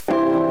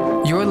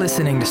You're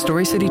listening to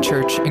Story City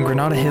Church in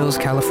Granada Hills,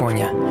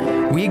 California.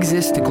 We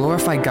exist to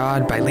glorify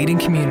God by leading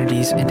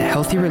communities into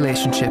healthy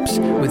relationships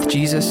with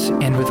Jesus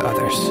and with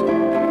others.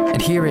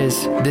 And here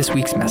is this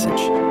week's message.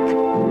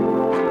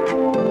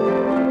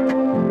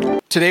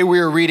 Today we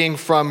are reading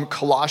from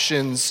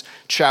Colossians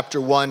chapter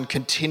 1,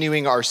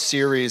 continuing our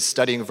series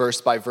studying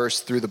verse by verse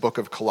through the book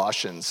of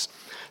Colossians.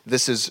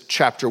 This is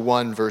chapter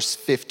 1, verse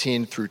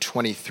 15 through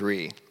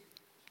 23.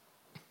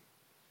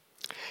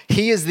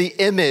 He is the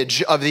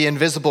image of the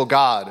invisible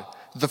God,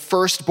 the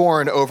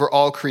firstborn over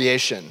all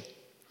creation.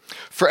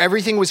 For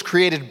everything was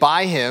created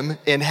by him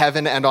in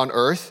heaven and on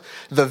earth,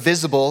 the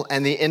visible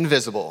and the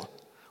invisible,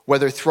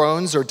 whether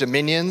thrones or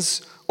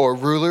dominions or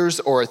rulers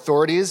or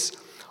authorities,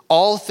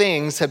 all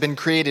things have been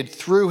created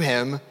through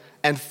him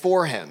and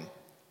for him.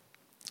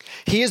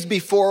 He is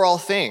before all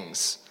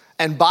things,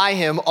 and by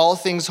him all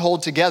things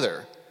hold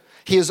together.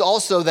 He is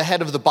also the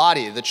head of the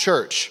body, the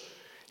church.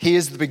 He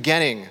is the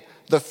beginning,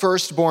 the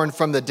firstborn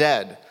from the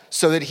dead,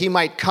 so that he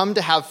might come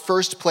to have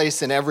first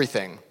place in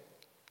everything.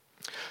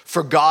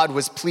 For God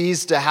was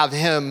pleased to have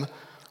him,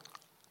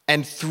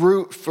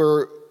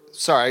 for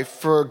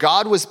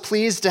God was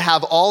pleased to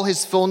have all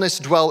his fullness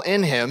dwell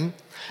in him,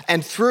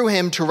 and through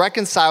him to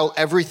reconcile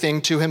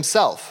everything to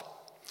himself,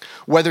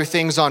 whether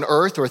things on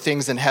earth or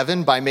things in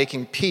heaven, by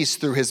making peace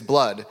through his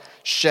blood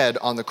shed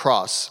on the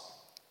cross.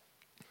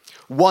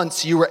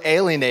 Once you were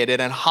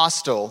alienated and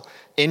hostile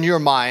in your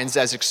minds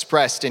as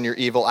expressed in your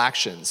evil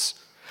actions.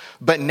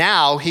 But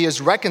now he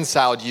has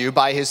reconciled you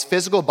by his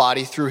physical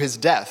body through his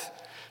death,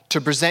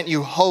 to present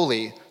you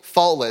holy,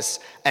 faultless,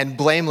 and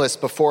blameless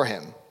before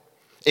him.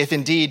 If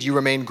indeed you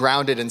remain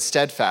grounded and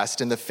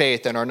steadfast in the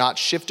faith and are not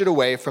shifted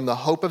away from the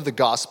hope of the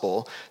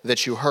gospel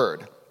that you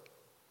heard.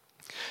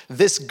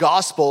 This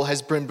gospel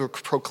has been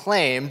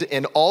proclaimed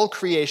in all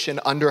creation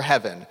under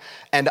heaven,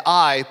 and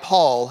I,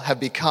 Paul,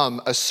 have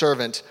become a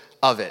servant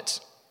of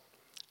it.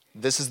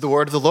 This is the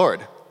word of the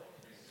Lord.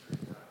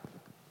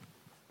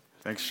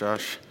 Thanks,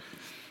 Josh.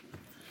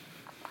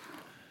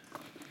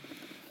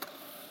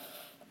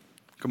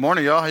 Good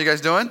morning, y'all. How you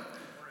guys doing?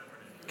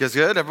 You guys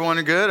good?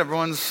 Everyone good?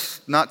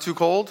 Everyone's not too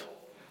cold?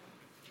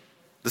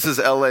 This is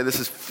LA. This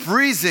is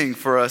freezing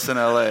for us in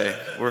LA.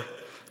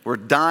 We're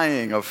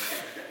dying of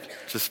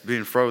just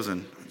being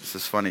frozen. This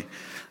is funny.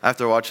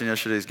 After watching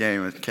yesterday's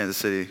game at Kansas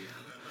City,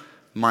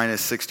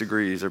 minus 6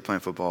 degrees, they're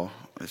playing football.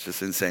 It's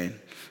just insane.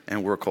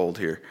 And we're cold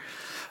here.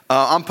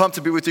 I'm pumped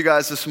to be with you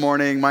guys this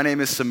morning. My name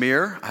is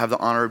Sameer. I have the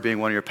honor of being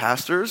one of your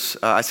pastors.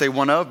 I say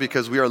one of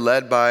because we are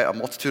led by a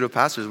multitude of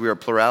pastors. We are a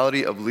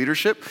plurality of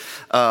leadership,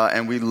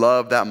 and we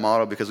love that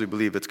model because we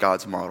believe it's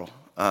God's model.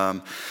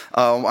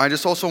 I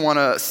just also want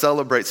to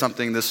celebrate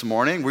something this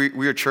morning.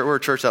 We're a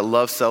church that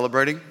loves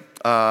celebrating,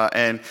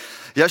 and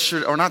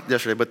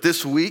but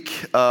this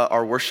week,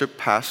 our worship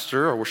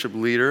pastor, our worship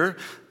leader,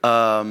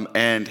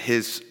 and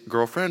his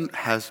girlfriend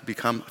has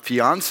become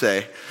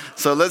fiance.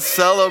 So let's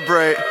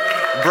celebrate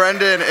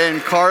Brendan and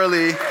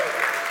Carly.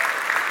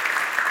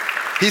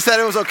 He said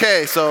it was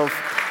okay, so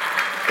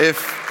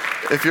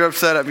if you're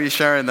upset at me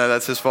sharing that,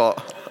 that's his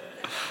fault.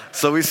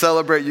 So we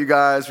celebrate you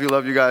guys. We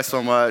love you guys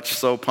so much.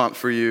 So pumped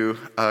for you.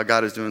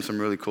 God is doing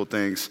some really cool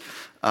things.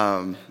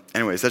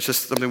 Anyways, that's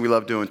just something we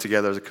love doing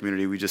together as a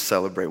community. We just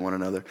celebrate one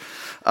another.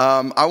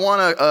 I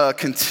want to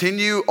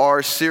continue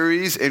our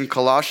series in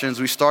Colossians.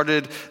 We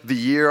started the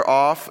year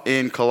off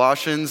in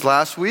Colossians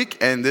last week,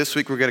 and this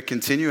week we're going to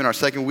continue in our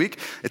second week.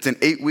 It's an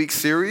 8-week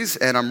series,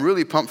 and I'm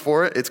really pumped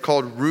for it. It's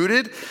called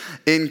Rooted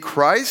in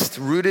Christ,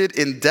 Rooted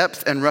in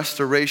Depth and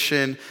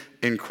Restoration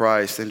in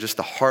Christ, and just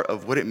the heart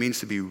of what it means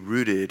to be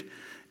rooted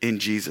in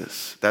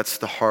Jesus. That's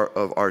the heart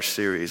of our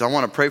series. I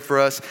want to pray for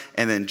us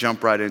and then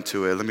jump right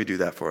into it. Let me do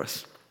that for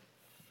us.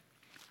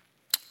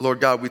 Lord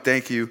God, we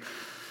thank you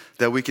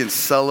that we can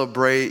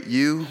celebrate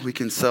you. We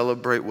can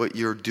celebrate what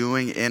you're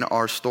doing in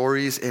our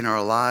stories, in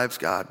our lives,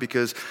 God,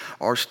 because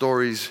our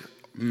stories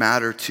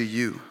matter to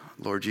you,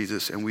 Lord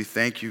Jesus. And we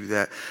thank you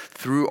that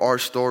through our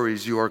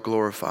stories, you are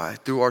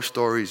glorified. Through our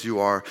stories, you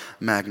are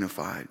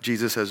magnified.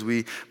 Jesus, as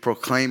we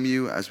proclaim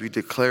you, as we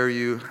declare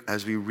you,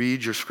 as we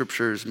read your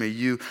scriptures, may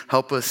you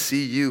help us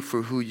see you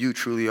for who you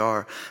truly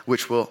are,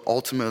 which will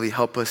ultimately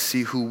help us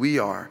see who we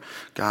are,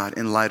 God,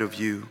 in light of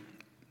you.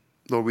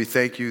 Lord, we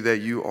thank you that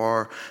you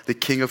are the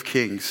King of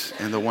Kings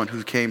and the one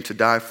who came to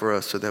die for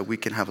us so that we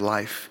can have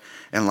life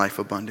and life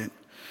abundant.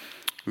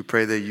 We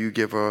pray that you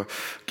give a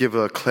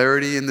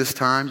clarity in this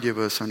time, give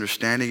us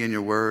understanding in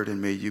your word,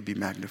 and may you be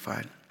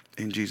magnified.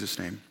 In Jesus'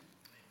 name,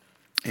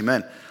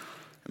 amen.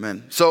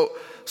 Amen. So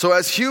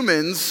as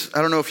humans,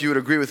 I don't know if you would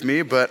agree with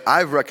me, but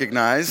I've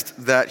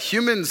recognized that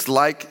humans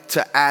like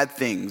to add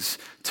things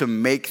to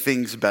make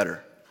things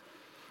better.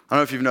 I don't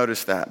know if you've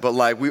noticed that, but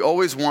we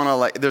always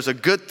want to there's a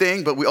good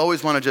thing, but we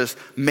always want to just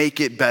make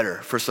it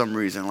better for some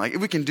reason. If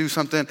we can do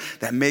something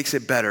that makes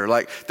it better.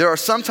 There are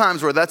some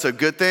times where that's a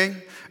good thing,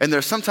 and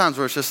there's some times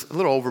where it's just a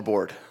little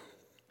overboard.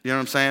 You know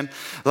what I'm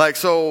saying?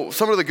 So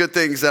some of the good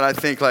things that I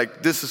think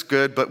this is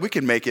good, but we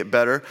can make it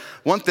better.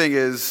 One thing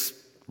is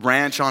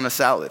ranch on a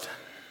salad,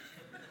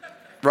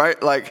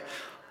 right?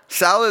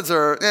 Salads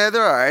are,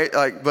 they're all right.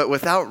 Like, but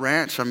without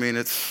ranch, I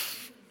mean,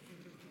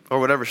 or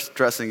whatever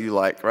dressing you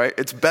like, right?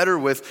 It's better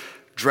with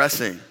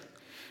dressing,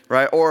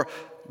 right? Or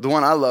the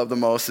one I love the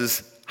most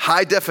is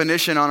high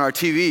definition on our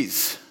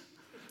TVs.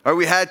 Right,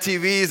 we had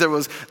TVs, there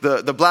was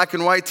the black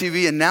and white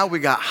TV, and now we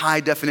got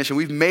high definition.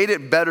 We've made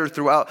it better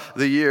throughout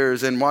the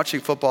years, and watching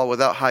football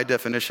without high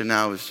definition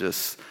now is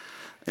just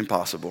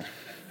impossible.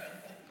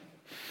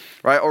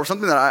 Right? Or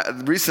something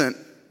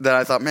that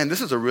I thought, man,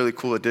 this is a really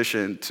cool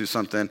addition to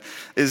something,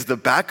 is the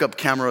backup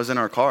cameras in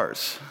our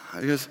cars.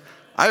 Because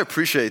I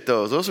appreciate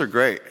those. Those are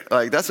great.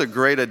 Like, that's a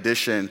great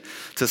addition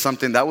to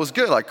something that was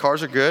good. Like,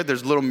 cars are good.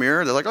 There's a little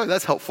mirror. They're like, oh,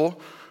 that's helpful.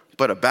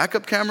 But a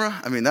backup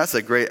camera, I mean, that's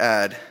a great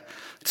add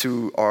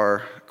to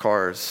our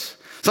cars.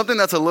 Something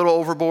that's a little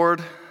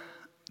overboard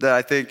that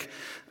I think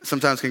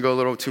sometimes can go a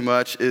little too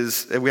much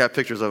is, and we have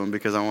pictures of them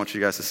because I want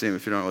you guys to see them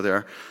if you don't know what they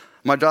are.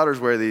 My daughters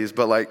wear these,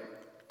 but like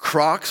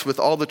Crocs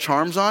with all the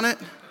charms on it,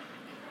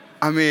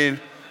 I mean,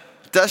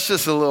 that's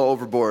just a little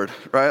overboard,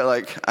 right?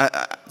 Like,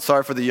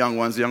 sorry for the young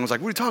ones. The young ones are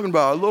like, what are you talking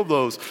about? I love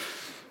those.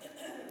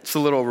 It's a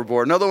little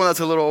overboard. Another one that's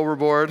a little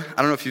overboard,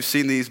 I don't know if you've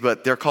seen these,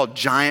 but they're called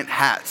giant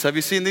hats. Have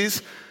you seen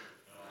these?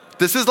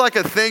 This is like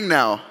a thing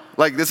now.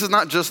 Like, this is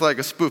not just like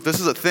a spoof. This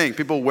is a thing.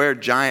 People wear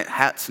giant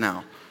hats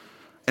now.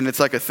 And it's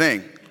like a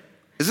thing.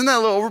 Isn't that a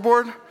little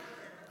overboard?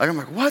 Like, I'm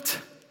like, what?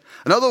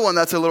 Another one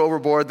that's a little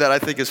overboard that I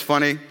think is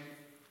funny,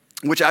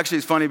 which actually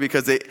is funny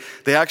because they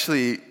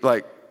actually,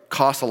 like,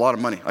 cost a lot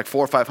of money, like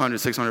 $400, $500,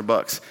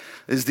 $600,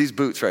 is these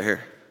boots right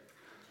here.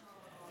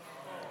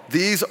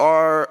 These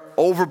are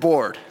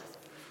overboard.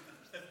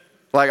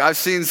 Like, I've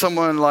seen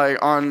someone like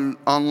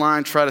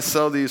online try to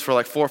sell these for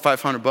like $400 or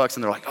 $500,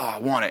 and they're like, oh, I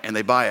want it, and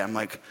they buy it. I'm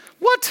like,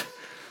 what?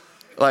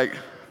 Like,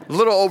 a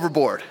little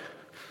overboard,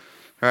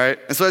 right?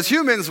 And so as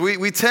humans,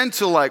 we tend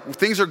to like,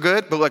 things are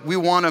good, but like we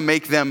want to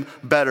make them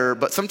better,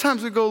 but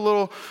sometimes we go a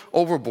little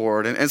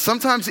overboard. And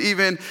sometimes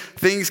even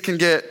things can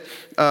get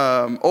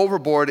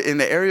overboard in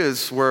the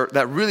areas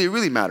that really,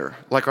 really matter,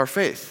 like our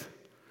faith.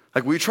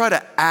 Like, we try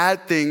to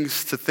add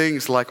things to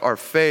things like our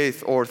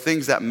faith or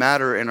things that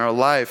matter in our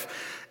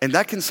life, and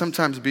that can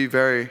sometimes be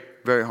very,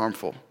 very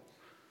harmful,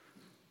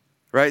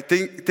 right?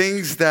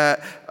 Things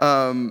that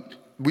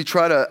we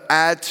try to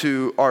add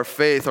to our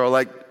faith are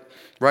like,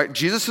 right,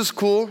 Jesus is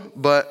cool,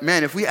 but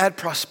man, if we add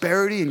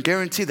prosperity and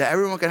guarantee that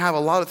everyone can have a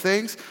lot of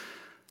things,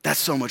 that's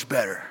so much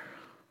better,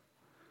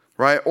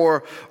 right?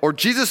 Or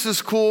Jesus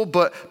is cool,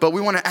 but we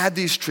want to add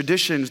these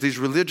traditions, these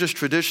religious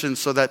traditions,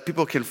 so that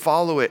people can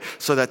follow it,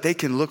 so that they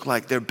can look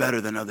like they're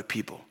better than other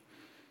people.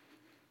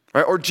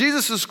 Right? Or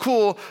Jesus is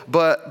cool,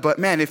 but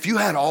man, if you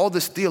had all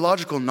this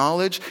theological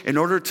knowledge in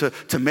order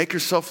to make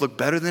yourself look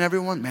better than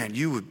everyone, man,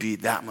 you would be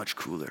that much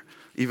cooler,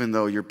 even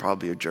though you're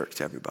probably a jerk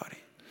to everybody.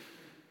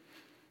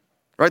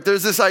 Right?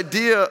 There's this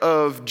idea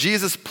of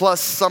Jesus plus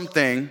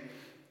something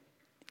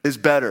is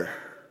better.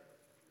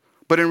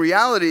 But in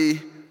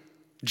reality,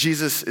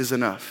 Jesus is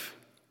enough.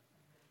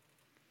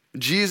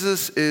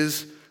 Jesus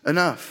is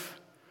enough.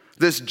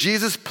 This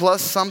Jesus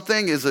plus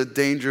something is a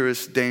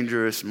dangerous,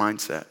 dangerous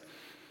mindset.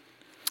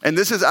 And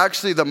this is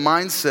actually the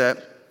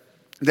mindset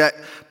that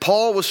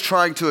Paul was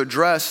trying to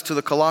address to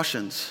the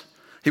Colossians.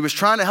 He was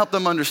trying to help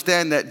them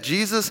understand that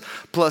Jesus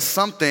plus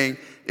something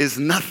is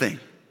nothing.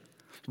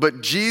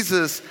 But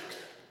Jesus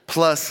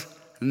plus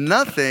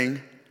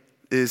nothing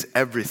is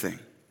everything.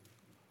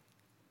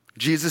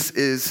 Jesus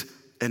is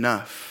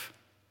enough.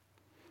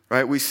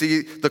 Right? We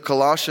see the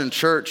Colossian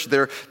church,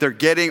 they're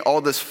getting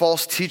all this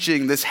false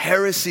teaching, this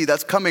heresy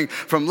that's coming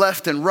from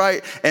left and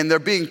right, and they're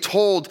being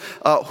told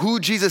who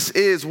Jesus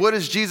is, what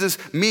does Jesus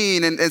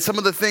mean, and some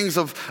of the things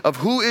of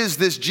who is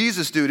this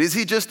Jesus dude? Is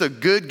he just a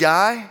good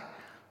guy?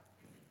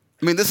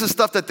 I mean, this is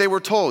stuff that they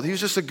were told. He was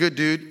just a good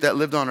dude that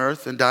lived on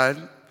earth and died.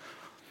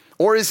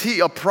 Or is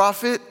he a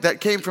prophet that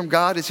came from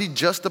God? Is he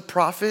just a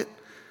prophet?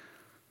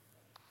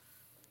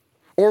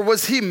 Or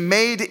was he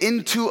made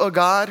into a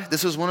God?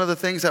 This is one of the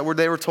things that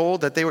they were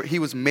told, that he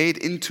was made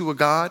into a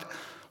God,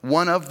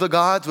 one of the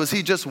gods. Was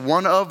he just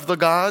one of the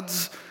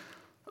gods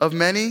of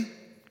many?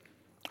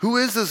 Who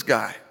is this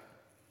guy?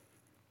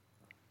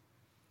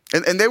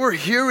 And they were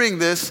hearing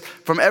this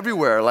from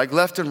everywhere, like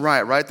left and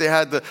right? They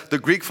had the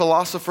Greek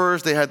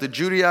philosophers, they had the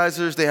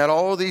Judaizers, they had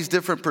all these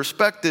different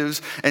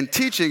perspectives and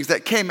teachings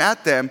that came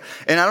at them.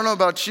 And I don't know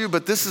about you,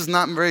 but this is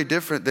not very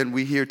different than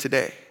we hear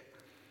today.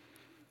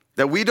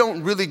 That we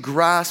don't really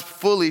grasp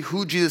fully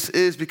who Jesus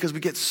is because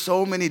we get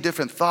so many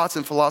different thoughts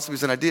and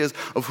philosophies and ideas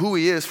of who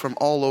he is from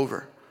all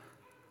over.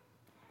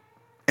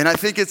 And I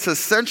think it's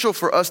essential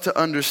for us to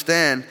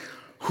understand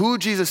who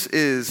Jesus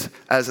is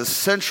as a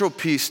central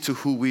piece to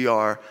who we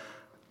are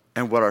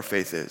and what our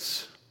faith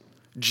is.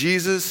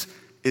 Jesus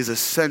is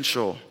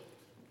essential.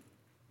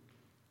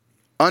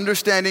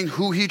 Understanding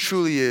who he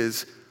truly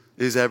is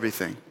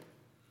everything.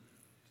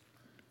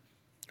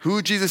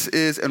 Who Jesus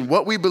is and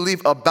what we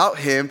believe about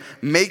him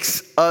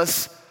makes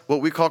us what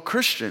we call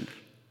Christian.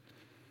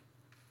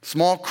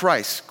 Small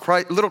Christ,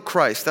 little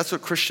Christ, that's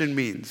what Christian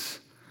means.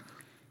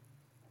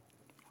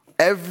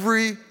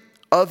 Every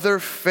other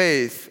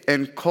faith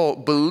and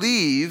cult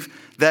believe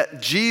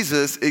that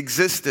Jesus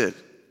existed.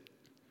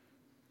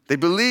 They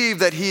believe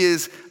that he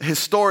is a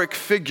historic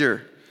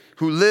figure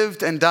who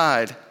lived and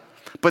died.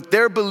 But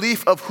their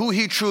belief of who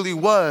he truly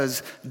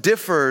was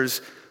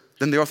differs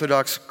than the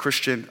Orthodox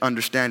Christian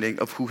understanding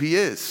of who he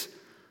is.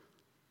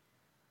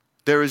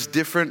 There is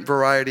different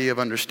variety of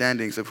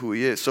understandings of who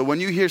he is. So when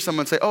you hear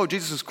someone say, oh,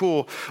 Jesus is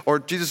cool, or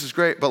Jesus is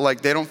great, but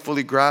like they don't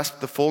fully grasp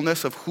the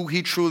fullness of who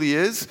he truly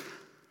is,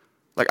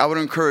 like I would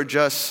encourage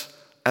us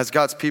as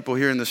God's people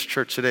here in this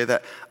church today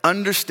that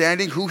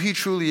understanding who he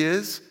truly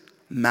is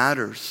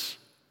matters.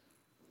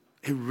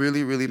 It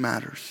really, really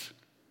matters.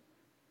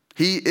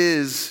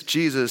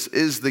 Jesus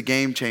is the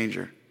game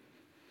changer.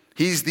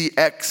 He's the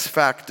X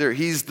factor.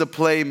 He's the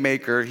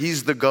playmaker.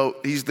 He's the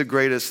GOAT. He's the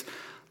greatest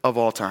of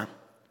all time.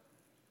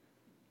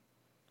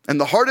 And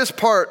the hardest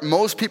part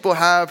most people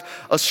have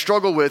a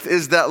struggle with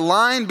is that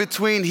line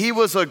between he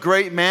was a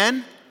great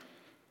man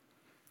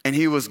and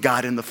he was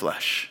God in the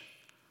flesh.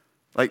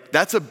 Like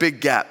that's a big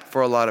gap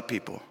for a lot of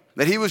people.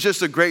 That he was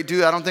just a great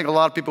dude. I don't think a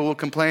lot of people will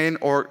complain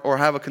or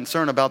have a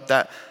concern about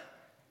that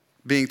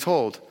being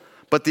told.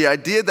 But the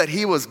idea that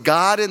he was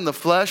God in the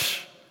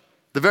flesh,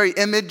 the very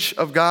image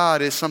of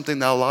God, is something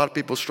that a lot of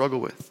people struggle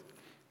with.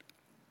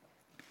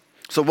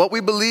 So what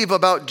we believe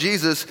about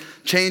Jesus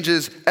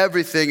changes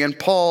everything. And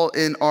Paul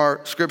in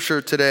our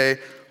scripture today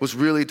was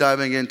really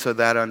diving into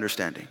that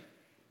understanding.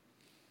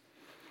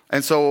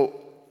 And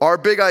so our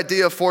big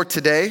idea for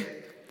today,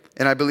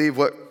 and I believe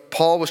what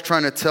Paul was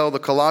trying to tell the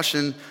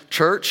Colossian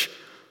church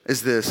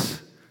is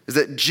this, is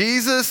that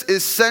Jesus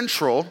is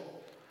central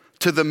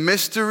to the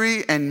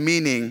mystery and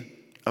meaning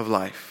of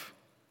life.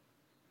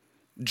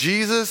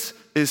 Jesus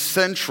is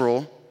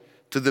central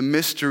to the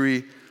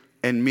mystery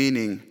and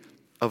meaning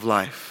of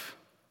life.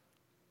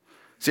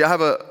 See, I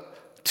have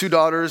two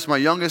daughters. My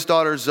youngest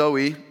daughter,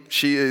 Zoe,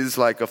 she is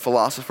like a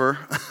philosopher.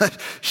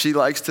 She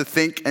likes to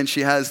think, and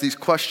she has these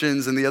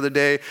questions. And the other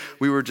day,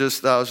 I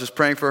was just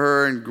praying for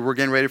her, and we're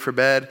getting ready for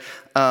bed.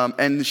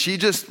 And she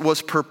just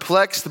was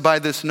perplexed by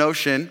this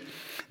notion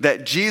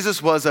that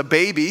Jesus was a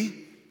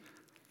baby,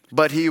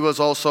 but he was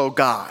also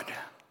God.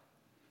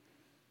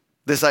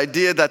 This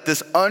idea that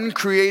this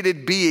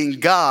uncreated being,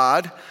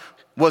 God,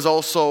 was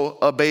also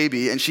a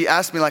baby. And she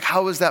asked me, like,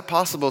 how is that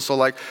possible? So,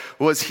 like,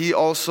 was he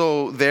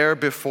also there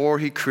before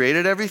he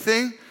created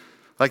everything?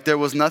 Like, there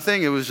was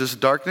nothing, it was just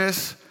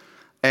darkness,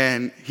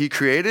 and he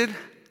created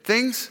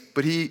things,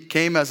 but he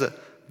came as a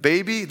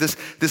baby?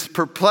 This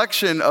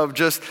perplexion of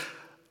just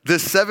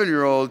this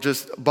 7-year-old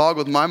just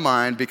boggled my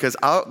mind, because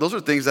those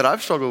are things that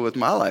I've struggled with in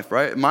my life,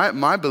 right?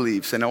 My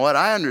beliefs and what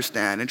I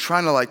understand, and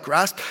trying to like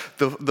grasp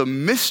the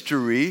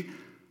mystery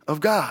of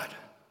God.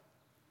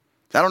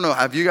 I don't know,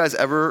 have you guys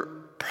ever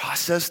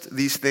processed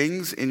these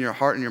things in your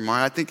heart and your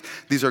mind? I think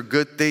these are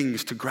good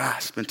things to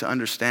grasp and to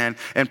understand.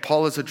 And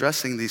Paul is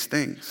addressing these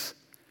things.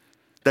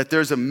 That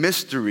there's a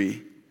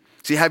mystery.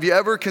 See, have you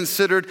ever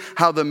considered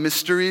how the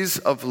mysteries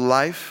of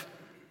life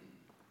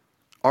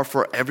are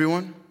for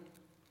everyone?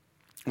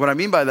 What I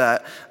mean by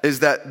that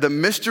is that the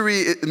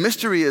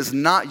mystery is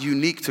not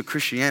unique to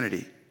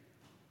Christianity.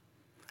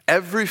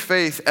 Every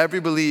faith,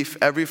 every belief,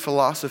 every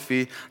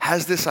philosophy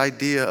has this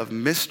idea of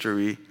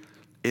mystery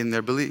in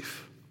their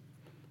belief.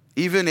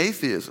 Even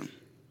atheism,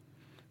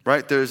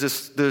 right? There's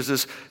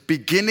this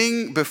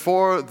beginning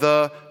before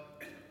the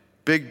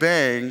Big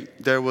Bang.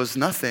 There was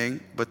nothing,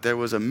 but there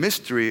was a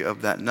mystery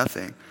of that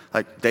nothing.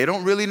 Like, they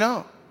don't really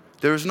know.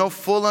 There is no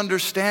full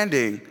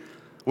understanding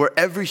where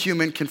every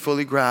human can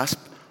fully grasp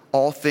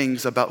all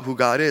things about who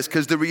God is.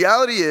 Because the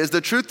reality is,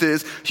 the truth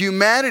is,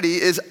 humanity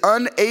is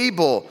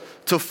unable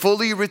to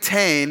fully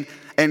retain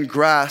and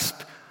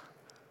grasp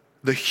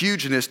the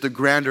hugeness, the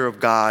grandeur of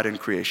God and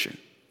creation.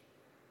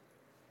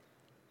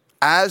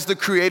 As the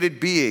created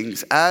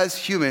beings, as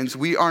humans,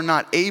 we are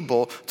not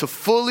able to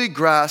fully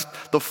grasp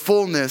the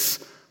fullness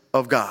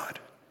of God.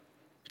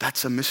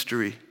 That's a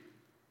mystery.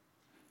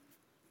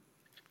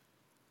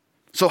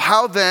 So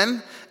how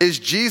then is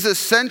Jesus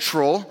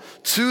central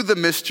to the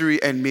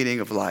mystery and meaning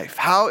of life?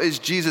 How is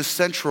Jesus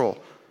central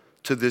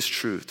to this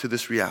truth, to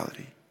this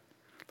reality?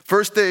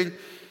 First thing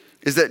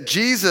is that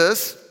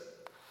Jesus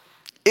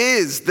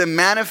is the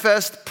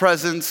manifest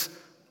presence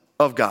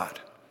of God.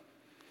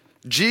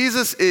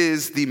 Jesus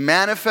is the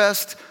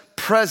manifest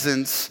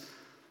presence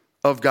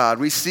of God.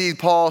 We see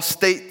Paul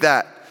state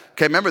that.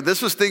 Okay, remember,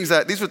 these were things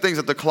that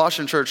the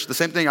Colossian church, the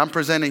same thing I'm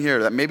presenting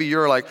here, that maybe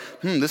you're like,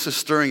 this is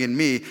stirring in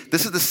me.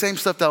 This is the same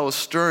stuff that was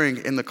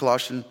stirring in the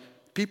Colossian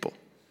people.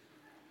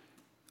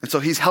 And so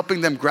he's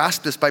helping them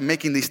grasp this by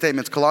making these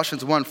statements.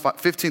 Colossians 1,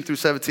 15 through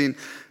 17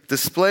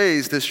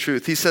 displays this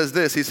truth. He says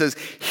this, he says,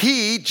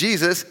 he,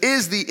 Jesus,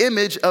 is the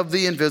image of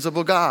the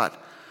invisible God,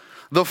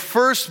 the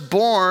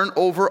firstborn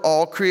over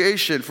all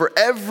creation. For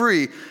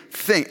everything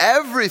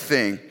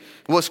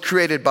was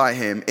created by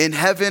him in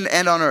heaven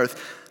and on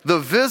earth, the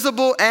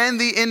visible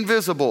and the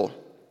invisible,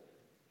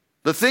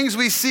 the things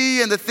we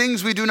see and the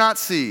things we do not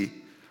see,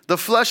 the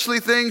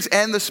fleshly things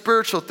and the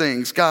spiritual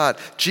things God,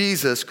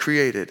 Jesus,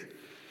 created.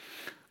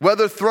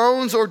 Whether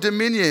thrones or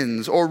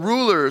dominions or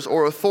rulers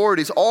or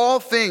authorities,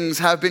 all things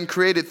have been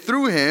created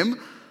through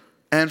him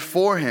and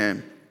for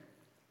him.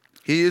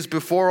 He is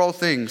before all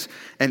things,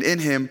 and in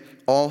him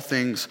all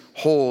things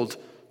hold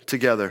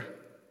together.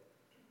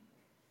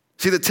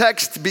 See, the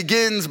text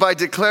begins by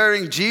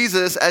declaring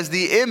Jesus as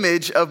the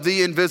image of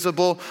the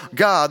invisible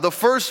God, the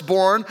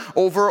firstborn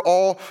over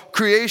all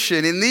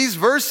creation. In these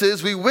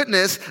verses, we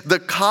witness the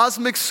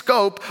cosmic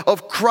scope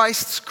of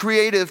Christ's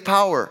creative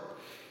power.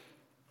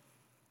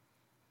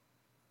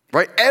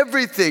 Right?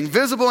 Everything,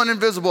 visible and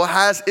invisible,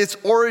 has its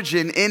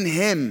origin in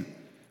him.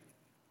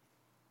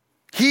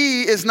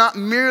 He is not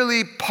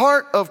merely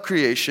part of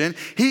creation.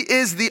 He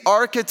is the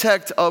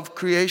architect of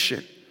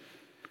creation.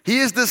 He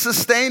is the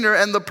sustainer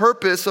and the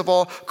purpose of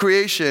all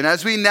creation.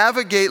 As we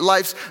navigate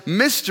life's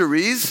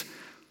mysteries,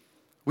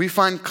 we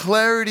find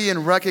clarity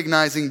in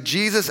recognizing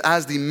Jesus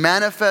as the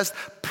manifest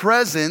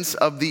presence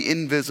of the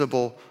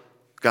invisible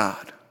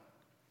God,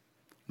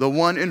 the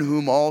one in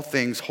whom all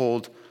things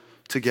hold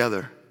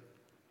together.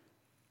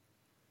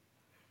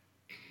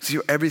 See,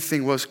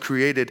 everything was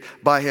created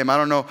by him. I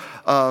don't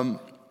know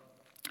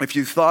if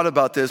you thought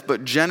about this,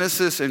 but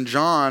Genesis and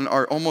John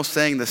are almost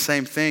saying the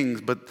same things,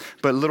 but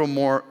a little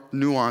more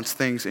nuanced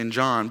things in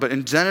John. But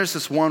in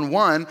Genesis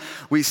 1:1,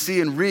 we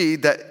see and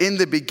read that in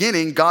the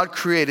beginning, God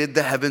created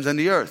the heavens and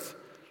the earth.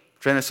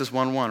 Genesis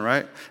 1:1,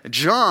 right?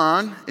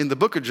 John, in the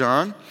book of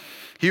John,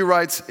 he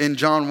writes in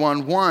John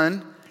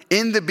 1:1,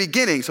 in the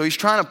beginning, so he's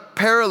trying to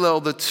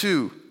parallel the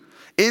two.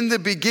 In the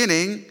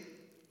beginning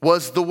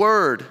was the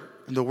Word,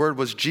 and the Word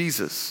was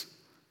Jesus.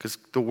 Because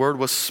the Word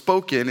was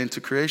spoken into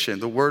creation.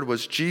 The Word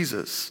was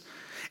Jesus.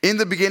 In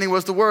the beginning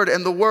was the Word,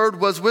 and the Word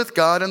was with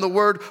God, and the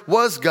Word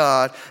was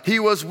God. He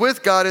was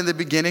with God in the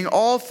beginning.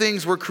 All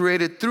things were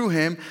created through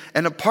him,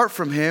 and apart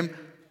from him,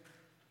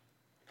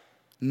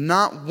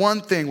 not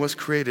one thing was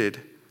created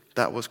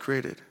that was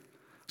created.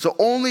 So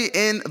only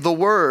in the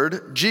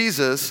Word,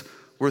 Jesus,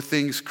 were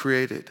things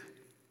created.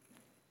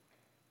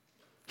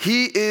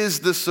 He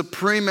is the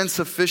supreme and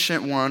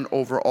sufficient one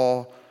over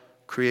all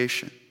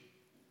creation.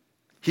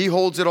 He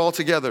holds it all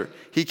together.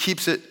 He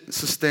keeps it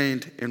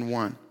sustained in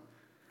one.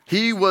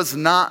 He was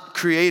not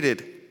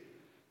created,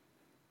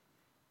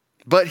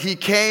 but he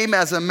came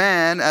as a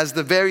man, as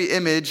the very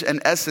image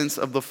and essence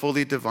of the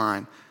fully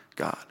divine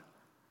God.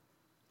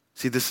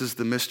 See, this is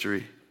the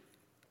mystery,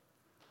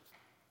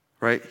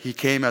 right? He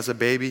came as a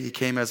baby, he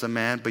came as a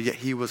man, but yet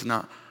he was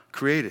not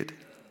created.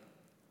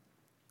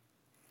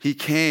 He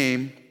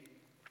came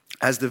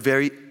as the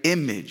very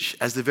image,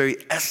 as the very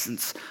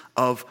essence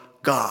of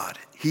God.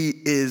 He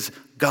is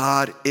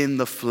God in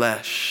the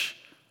flesh.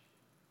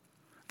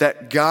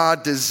 That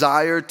God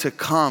desired to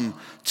come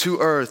to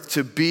earth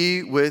to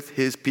be with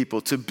his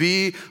people, to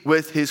be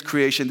with his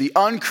creation. The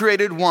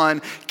uncreated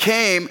one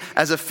came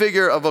as a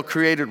figure of a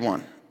created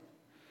one,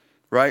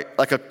 right?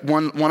 Like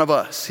one of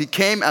us. He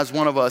came as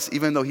one of us,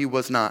 even though he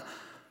was not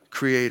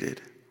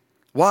created.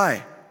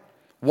 Why?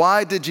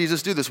 Why did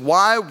Jesus do this?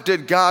 Why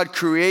did God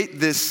create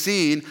this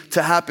scene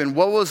to happen?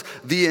 What was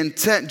the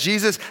intent?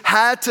 Jesus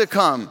had to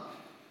come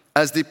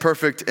as the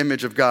perfect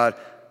image of God.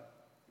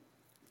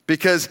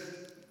 Because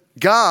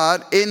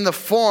God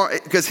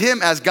because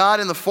him as God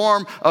in the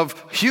form of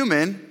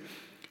human,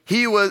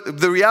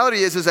 the reality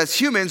is as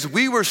humans,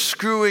 we were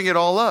screwing it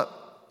all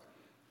up.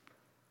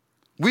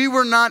 We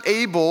were not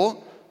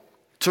able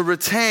to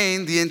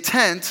retain the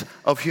intent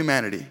of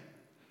humanity,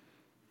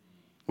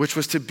 which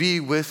was to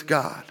be with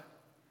God.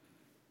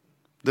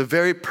 The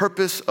very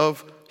purpose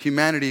of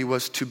humanity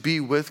was to be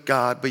with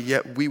God, but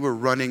yet we were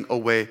running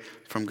away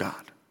from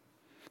God.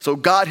 So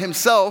God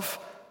himself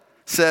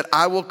said,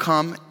 I will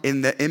come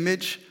in the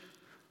image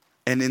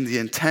and in the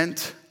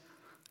intent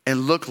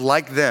and look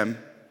like them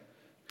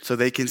so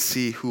they can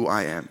see who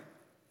I am,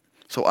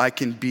 so I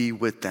can be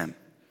with them.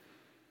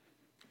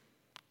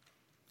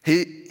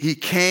 He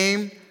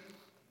came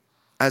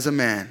as a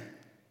man.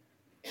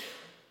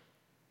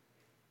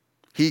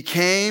 He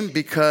came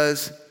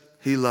because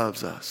he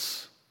loves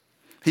us.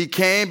 He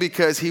came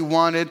because he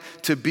wanted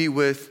to be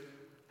with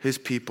his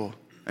people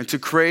and to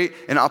create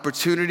an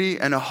opportunity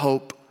and a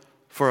hope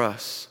for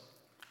us.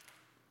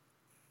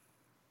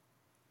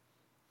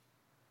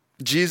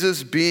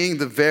 Jesus, being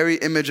the very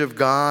image of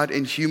God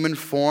in human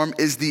form,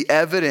 is the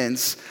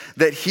evidence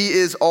that he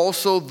is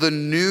also the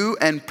new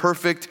and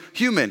perfect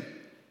human,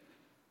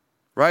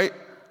 right?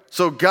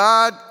 So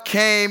God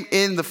came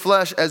in the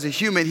flesh as a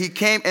human. He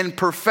came and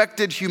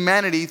perfected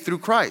humanity through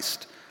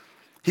Christ.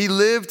 He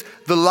lived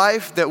the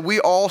life that we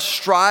all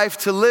strive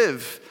to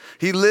live.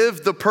 He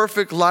lived the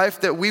perfect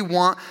life that we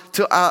want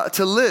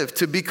to live,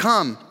 to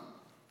become.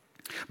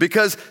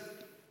 Because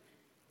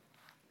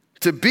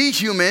to be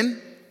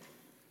human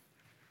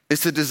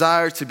is to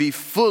desire to be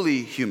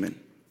fully human.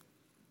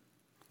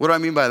 What do I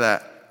mean by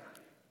that?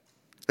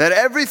 That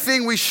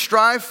everything we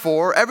strive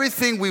for,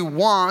 everything we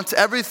want,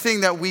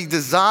 everything that we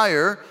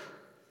desire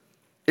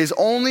is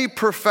only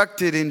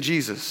perfected in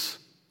Jesus.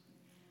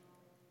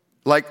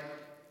 Like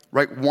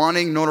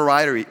wanting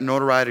notoriety,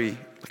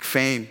 like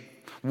fame.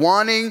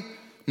 Wanting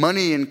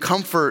money and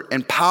comfort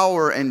and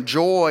power and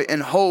joy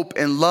and hope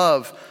and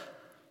love.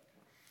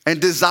 and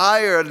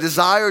a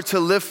desire to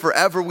live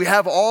forever. We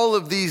have all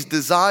of these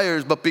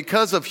desires, but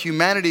because of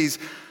humanity's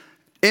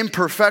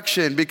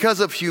imperfection, because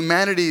of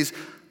humanity's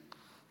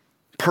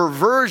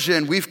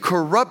perversion, we've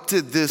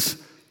corrupted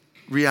this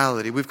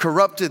reality. We've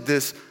corrupted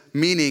this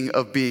meaning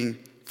of being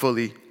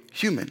fully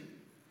human.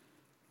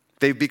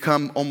 They've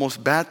become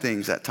almost bad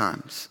things at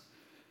times.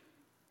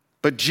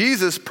 But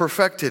Jesus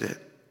perfected it.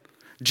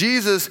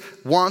 Jesus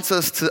wants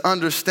us to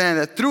understand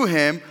that through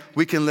him,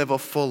 we can live a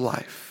full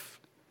life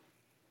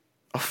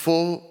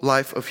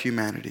of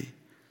humanity.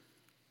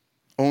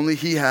 Only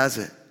he has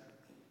it.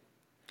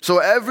 So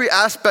every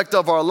aspect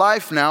of our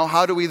life now,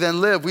 how do we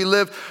then live? We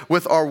live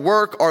with our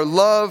work, our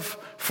love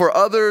for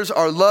others,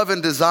 our love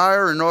and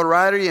desire and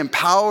notoriety and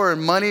power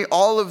and money.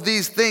 All of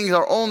these things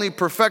are only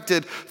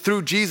perfected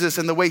through Jesus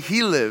and the way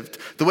he lived,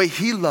 the way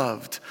he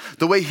loved,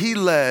 the way he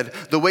led,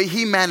 the way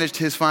he managed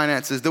his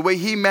finances, the way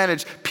he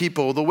managed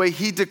people, the way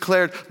he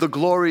declared the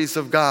glories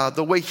of God,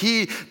 the way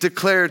he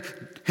declared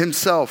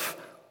himself.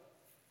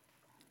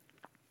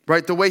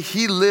 Right, the way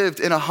he lived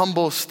in a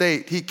humble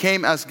state. He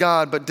came as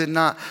God, but did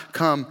not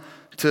come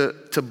to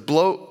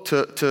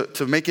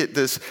make it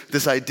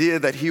this idea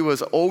that he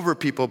was over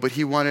people, but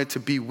he wanted to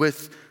be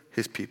with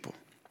his people.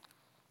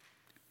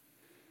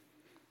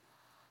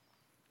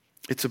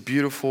 It's a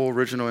beautiful,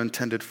 original,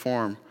 intended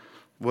form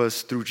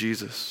was through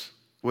Jesus,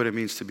 what it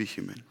means to be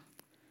human.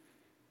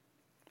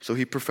 So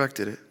he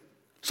perfected it.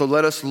 So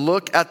let us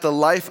look at the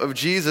life of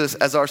Jesus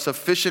as our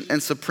sufficient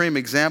and supreme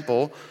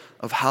example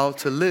of how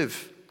to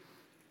live.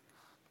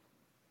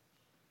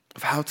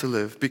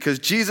 Because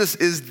Jesus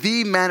is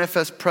the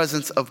manifest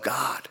presence of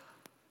God.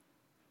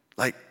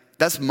 Like,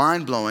 that's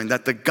mind-blowing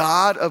that the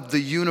God of the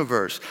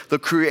universe, the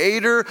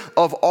creator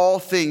of all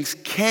things,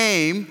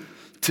 came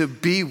to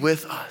be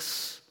with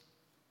us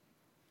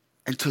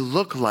and to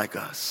look like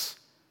us.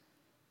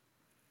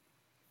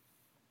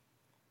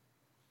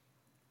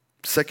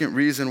 Second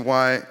reason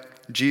why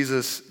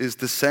Jesus is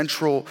the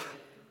central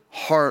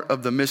heart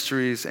of the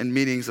mysteries and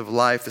meanings of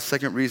life. The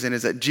second reason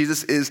is that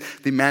Jesus is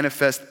the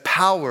manifest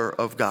power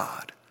of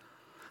God.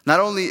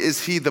 Not only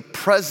is he the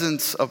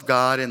presence of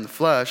God in the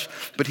flesh,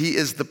 but he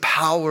is the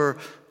power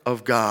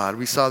of God.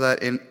 We saw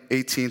that in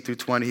 18 through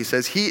 20. He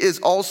says, he is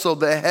also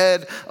the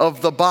head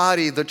of the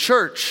body, the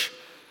church.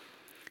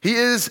 He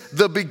is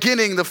the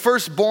beginning, the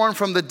firstborn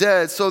from the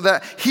dead, so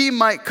that he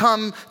might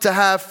come to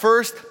have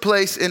first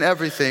place in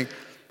everything.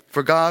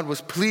 For God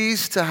was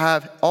pleased to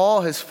have all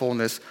his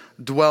fullness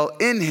dwell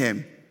in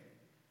him,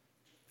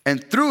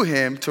 and through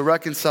him to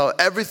reconcile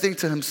everything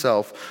to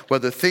himself,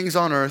 whether things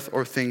on earth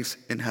or things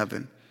in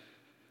heaven,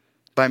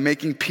 by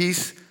making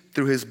peace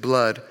through his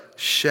blood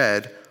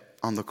shed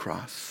on the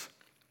cross.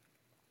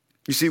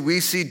 You see, we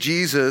see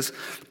Jesus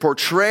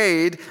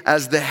portrayed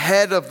as the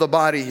head of the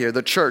body here,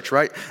 the church,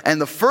 right?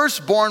 And the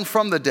firstborn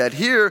from the dead.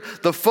 Here,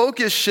 the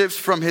focus shifts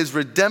from his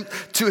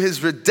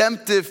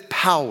redemptive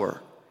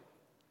power.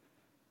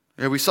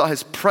 We saw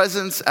his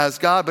presence as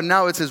God, but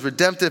now it's his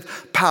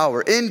redemptive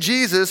power. In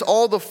Jesus,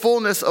 all the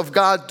fullness of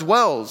God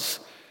dwells.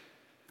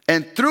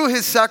 And through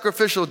his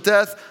sacrificial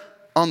death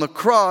on the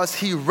cross,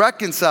 he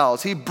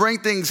reconciles. He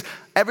brings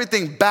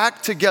everything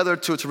back together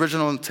to its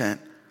original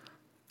intent.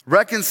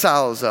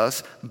 Reconciles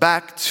us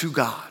back to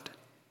God.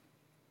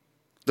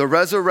 The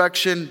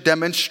resurrection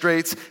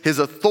demonstrates his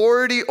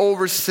authority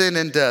over sin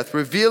and death,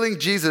 revealing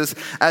Jesus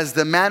as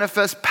the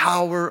manifest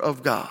power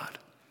of God.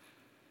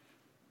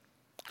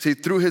 See,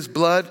 through his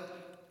blood,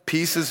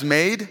 peace is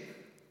made,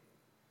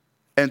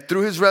 and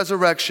through his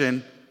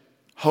resurrection,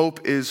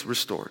 hope is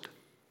restored.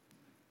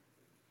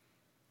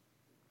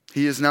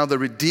 He is now the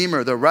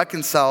Redeemer, the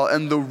Reconciler,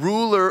 and the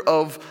ruler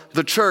of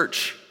the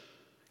church.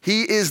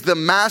 He is the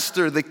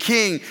master, the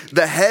king,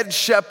 the head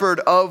shepherd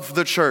of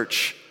the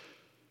church.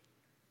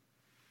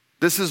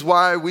 This is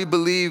why we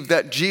believe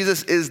that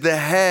Jesus is the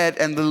head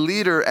and the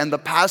leader and the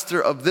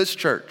pastor of this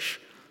church.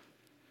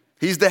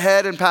 He's the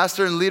head and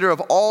pastor and leader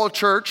of all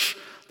church,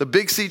 the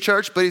Big C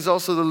church, but he's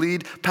also the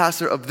lead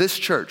pastor of this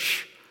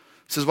church.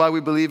 This is why we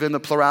believe in the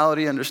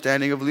plurality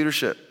understanding of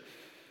leadership.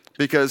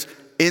 Because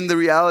in the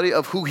reality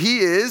of who he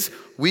is,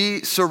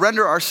 we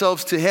surrender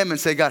ourselves to him and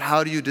say, God,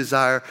 how do you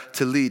desire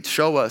to lead?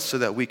 Show us so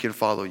that we can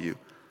follow you.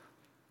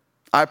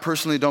 I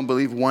personally don't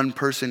believe one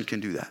person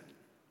can do that.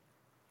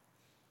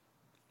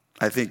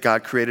 I think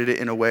God created it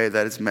in a way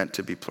that is meant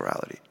to be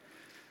plurality.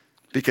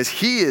 Because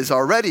he is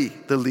already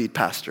the lead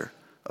pastor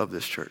of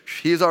this church.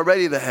 He is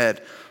already the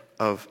head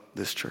of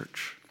this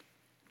church.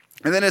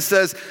 And then it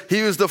says,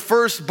 he was the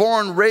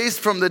firstborn raised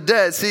from the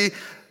dead. See,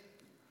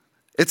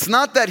 it's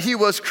not that he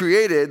was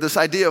created, this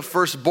idea of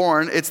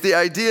firstborn. It's the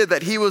idea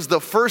that he was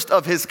the first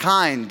of his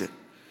kind.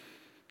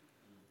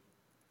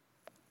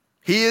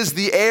 He is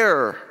the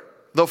heir,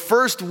 the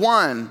first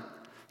one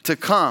to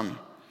come.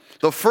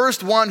 The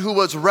first one who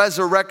was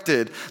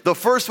resurrected. The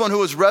first one who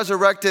was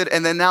resurrected,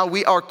 and then now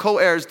we are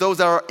co-heirs. Those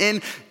that are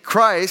in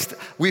Christ,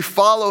 we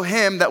follow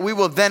him, that we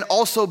will then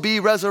also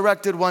be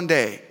resurrected one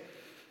day.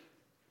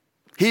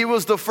 He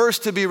was the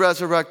first to be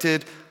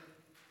resurrected.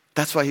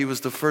 That's why he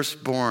was the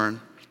firstborn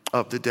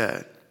of the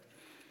dead.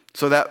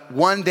 so that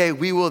one day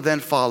we will then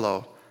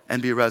follow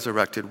and be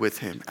resurrected with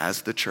him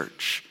as the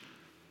church.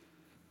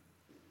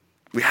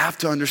 We have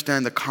to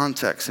understand the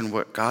context and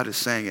what God is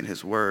saying in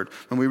his word.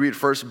 When we read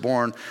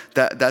firstborn,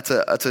 that's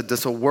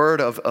a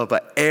word of an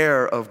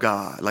heir of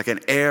God, like an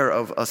heir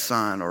of a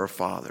son or a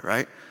father,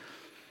 right?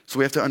 So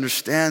we have to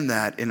understand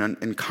that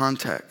in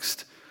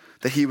context,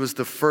 that he was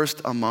the first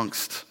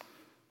amongst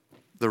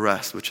the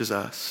rest, which is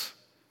us,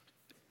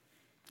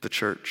 the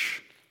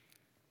church.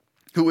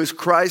 Who is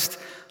Christ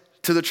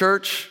to the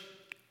church?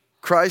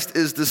 Christ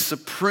is the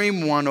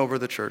supreme one over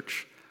the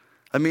church.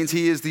 That means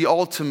he is the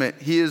ultimate,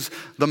 he is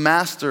the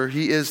master,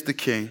 he is the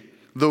king,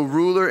 the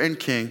ruler and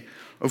king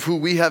of who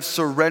we have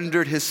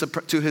surrendered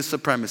to his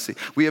supremacy.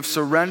 We have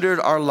surrendered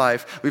our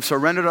life, we've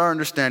surrendered our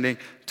understanding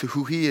to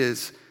who he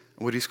is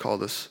and what he's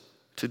called us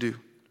to do.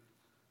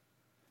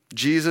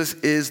 Jesus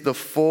is the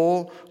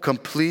full,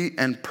 complete,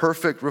 and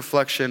perfect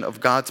reflection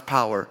of God's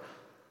power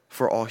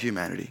for all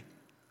humanity.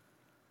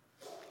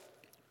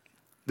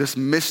 This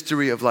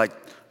mystery of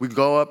we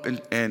go up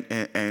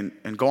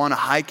and go on a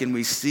hike and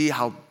we see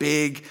how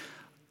big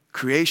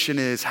creation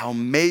is, how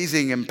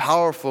amazing and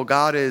powerful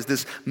God is.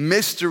 This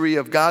mystery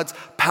of God's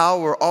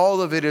power,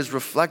 all of it is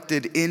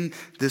reflected in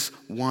this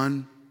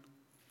one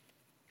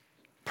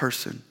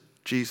person,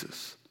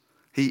 Jesus.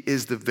 He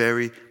is the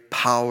very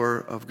power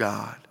of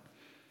God.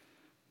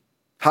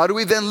 How do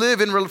we then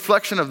live in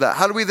reflection of that?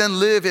 How do we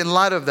then live in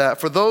light of that?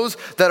 For those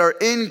that are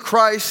in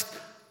Christ,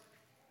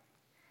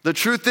 the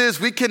truth is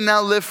we can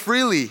now live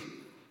freely.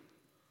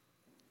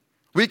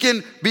 We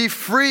can be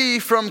free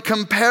from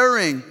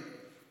comparing.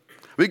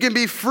 We can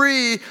be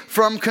free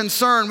from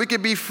concern. We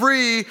can be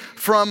free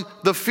from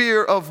the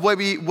fear of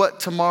what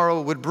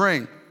tomorrow would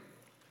bring.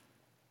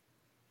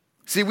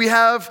 See, we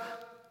have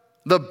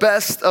the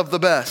best of the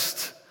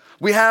best.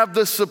 We have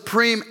the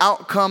supreme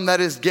outcome that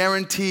is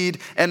guaranteed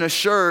and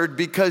assured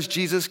because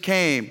Jesus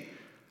came.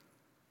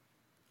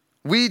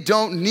 We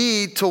don't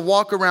need to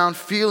walk around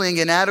feeling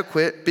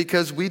inadequate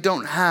because we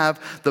don't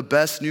have the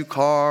best new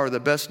car or the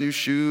best new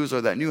shoes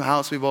or that new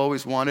house we've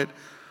always wanted.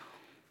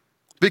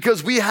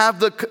 Because we have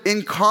the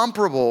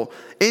incomparable,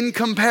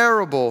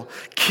 incomparable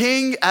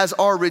King as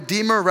our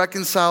Redeemer,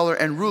 Reconciler,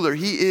 and Ruler.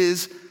 He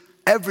is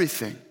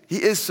everything.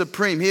 He is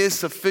supreme. He is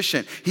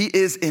sufficient. He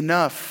is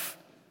enough.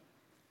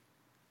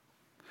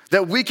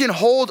 That we can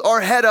hold our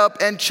head up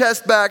and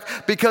chest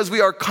back because we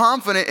are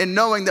confident in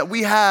knowing that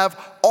we have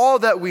all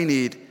that we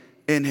need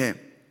in him.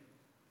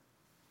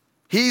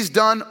 He's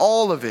done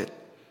all of it.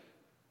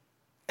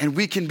 And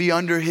we can be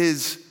under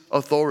his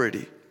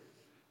authority.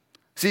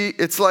 See,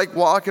 it's like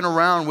walking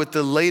around with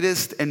the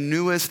latest and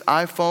newest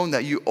iPhone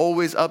that you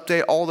always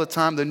update all the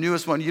time, the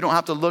newest one. You don't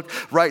have to look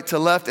right to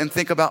left and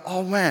think about,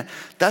 oh man,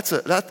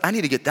 I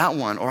need to get that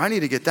one, or I need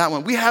to get that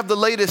one. We have the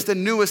latest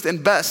and newest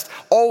and best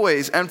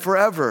always and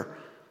forever.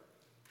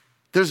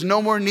 There's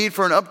no more need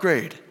for an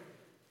upgrade.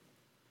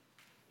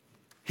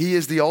 He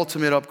is the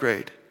ultimate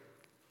upgrade.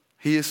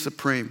 He is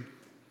supreme.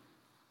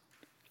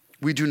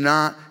 We do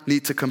not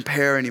need to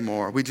compare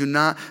anymore. We do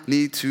not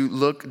need to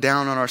look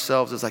down on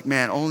ourselves as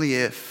man, only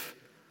if.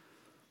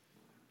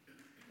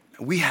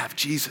 We have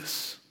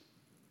Jesus,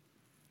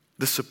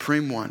 the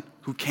supreme one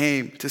who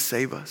came to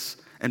save us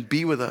and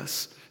be with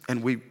us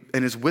and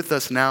is with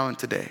us now and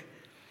today.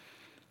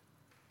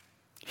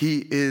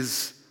 He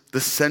is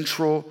the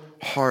central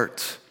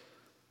heart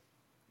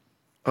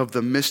of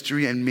the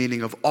mystery and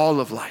meaning of all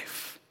of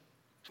life.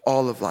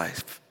 All of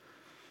life.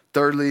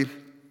 Thirdly,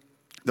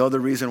 the other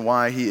reason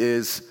why he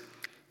is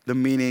the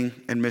meaning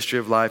and mystery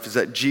of life is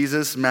that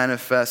Jesus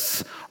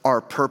manifests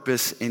our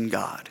purpose in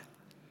God.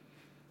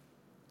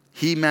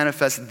 He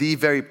manifests the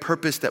very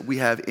purpose that we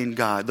have in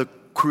God. The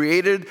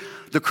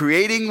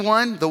creating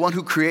one, the one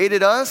who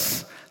created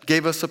us,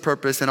 gave us a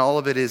purpose, and all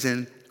of it is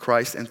in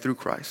Christ and through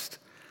Christ.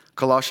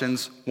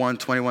 Colossians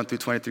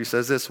 1:21-23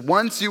 says this: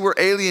 once you were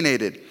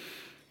alienated.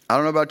 I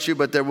don't know about you,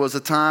 but there was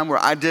a time where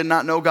I did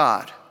not know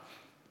God.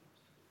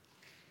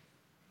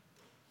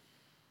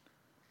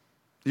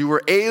 You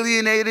were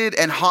alienated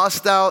and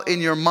hostile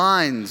in your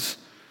minds,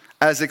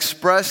 as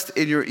expressed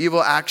in your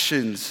evil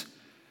actions.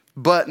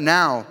 But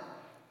now,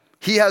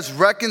 he has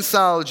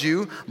reconciled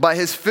you by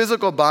his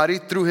physical body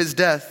through his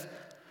death,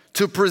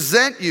 to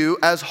present you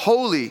as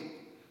holy,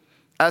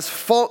 as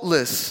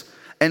faultless,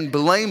 and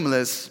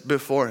blameless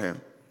before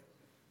him.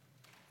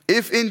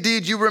 If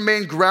indeed you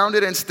remain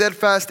grounded and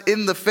steadfast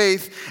in the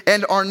faith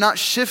and are not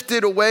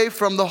shifted away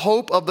from the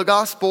hope of the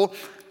gospel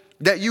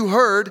that you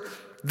heard,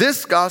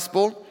 this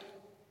gospel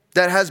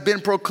that has been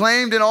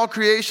proclaimed in all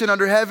creation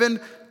under heaven,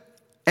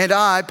 and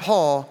I,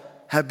 Paul,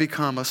 have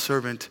become a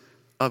servant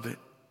of it.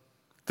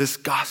 This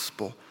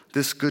gospel,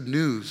 this good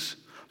news.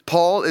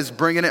 Paul is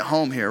bringing it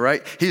home here,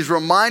 right? He's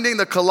reminding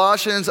the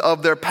Colossians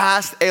of their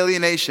past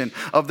alienation,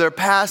 of their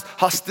past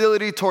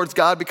hostility towards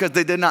God because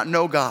they did not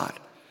know God.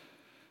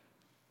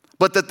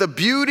 But that the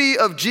beauty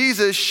of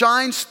Jesus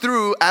shines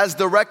through as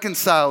the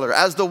reconciler,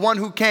 as the one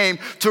who came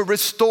to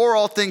restore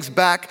all things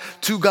back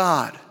to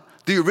God.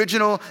 The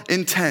original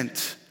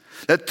intent.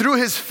 That through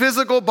his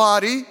physical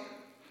body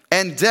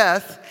and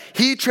death,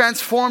 He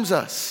transforms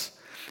us.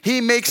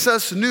 He makes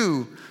us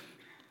new,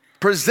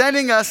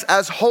 presenting us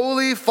as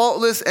holy,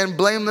 faultless, and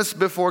blameless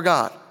before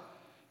God.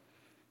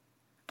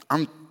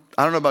 I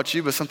don't know about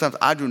you, but sometimes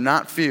I do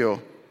not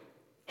feel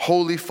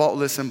holy,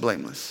 faultless, and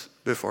blameless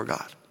before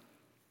God.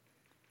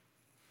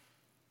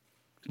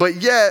 But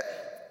yet,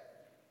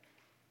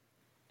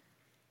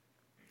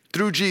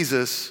 through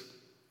Jesus,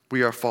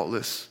 we are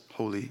faultless,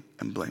 holy,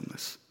 and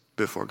blameless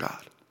before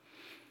God.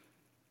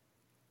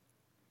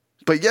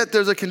 But yet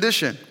there's a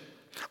condition,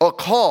 a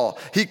call.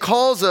 He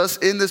calls us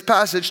in this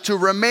passage to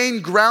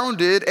remain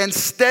grounded and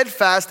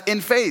steadfast in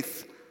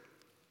faith.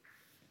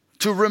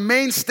 To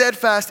remain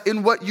steadfast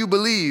in what you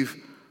believe,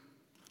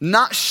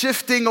 not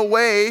shifting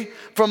away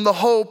from the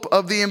hope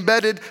of the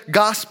embedded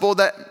gospel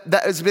that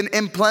has been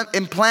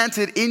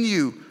implanted in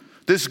you.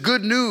 This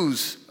good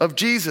news of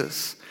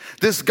Jesus.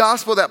 This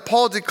gospel that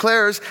Paul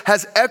declares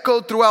has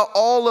echoed throughout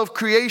all of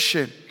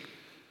creation.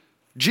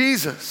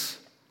 Jesus.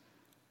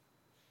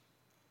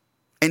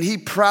 And he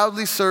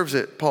proudly serves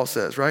it, Paul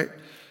says, right?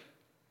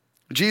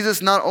 Jesus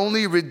not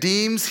only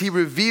redeems, he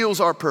reveals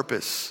our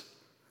purpose,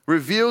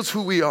 reveals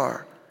who we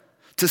are.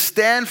 To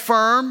stand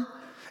firm,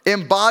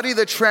 embody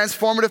the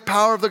transformative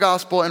power of the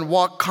gospel, and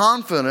walk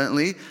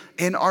confidently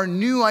in our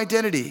new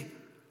identity,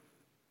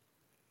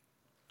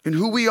 in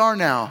who we are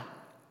now.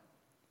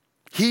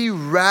 He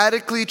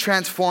radically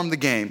transformed the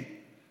game.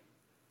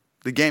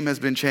 The game has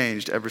been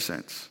changed ever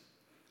since.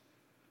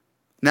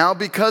 Now,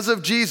 because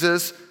of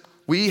Jesus,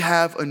 we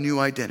have a new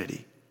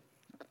identity.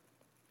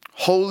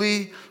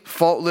 Holy,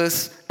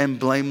 faultless, and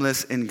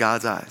blameless in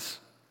God's eyes.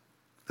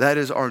 That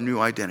is our new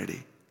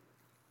identity.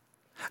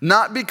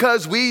 Not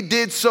because we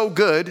did so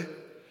good,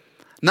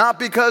 not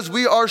because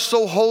we are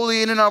so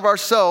holy in and of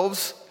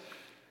ourselves.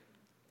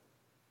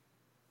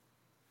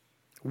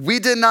 We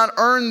did not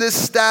earn this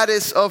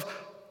status of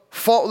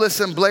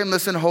faultless and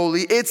blameless and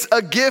holy. It's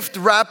a gift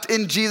wrapped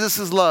in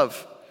Jesus'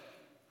 love.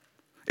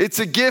 It's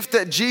a gift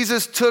that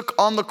Jesus took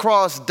on the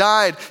cross,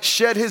 died,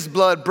 shed his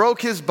blood,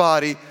 broke his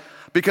body,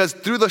 because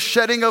through the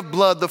shedding of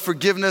blood, the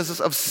forgiveness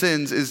of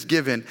sins is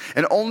given.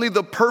 And only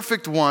the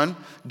perfect one,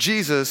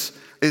 Jesus,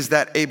 is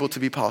that able to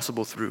be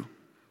possible through.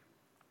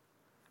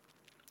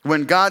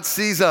 When God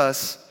sees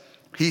us,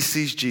 he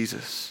sees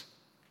Jesus,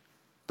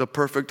 the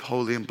perfect,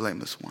 holy, and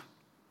blameless one.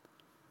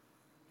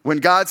 When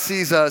God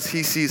sees us,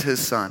 he sees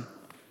his Son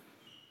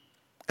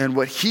and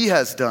what he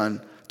has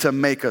done to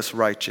make us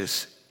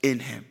righteous in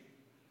him.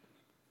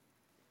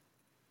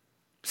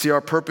 See,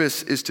 our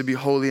purpose is to be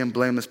holy and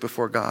blameless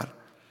before God.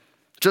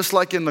 Just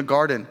like in the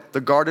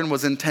garden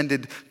was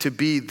intended to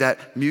be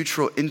that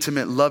mutual,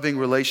 intimate, loving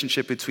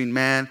relationship between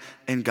man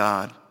and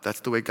God. That's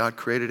the way God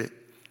created it.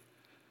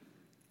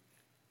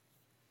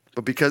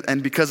 But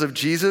because of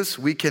Jesus,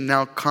 we can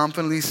now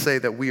confidently say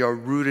that we are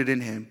rooted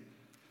in him,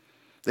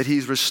 that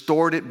he's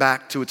restored it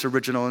back to its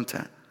original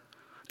intent,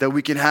 that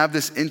we can have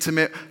this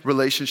intimate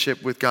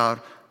relationship with God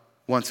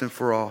once and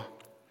for all,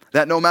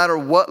 that no matter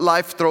what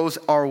life throws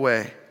our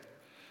way,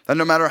 that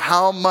no matter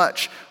how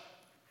much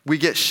we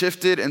get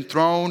shifted and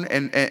thrown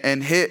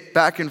and hit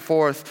back and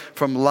forth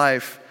from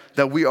life,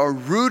 that we are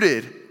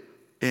rooted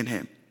in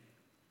him.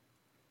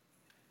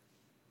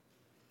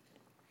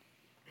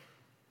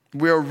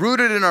 We are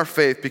rooted in our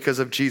faith because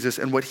of Jesus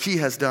and what he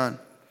has done.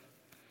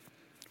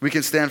 We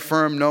can stand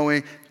firm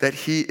knowing that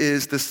he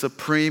is the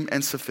supreme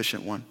and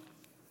sufficient one.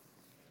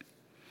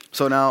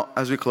 So now,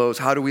 as we close,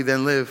 how do we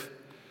then live?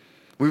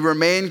 We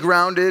remain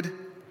grounded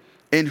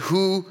in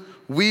who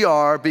we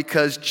are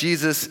because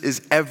Jesus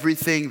is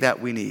everything that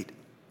we need.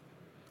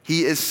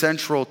 He is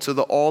central to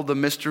all the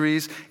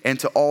mysteries and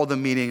to all the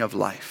meaning of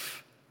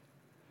life.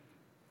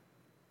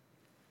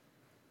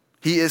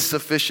 He is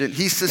sufficient.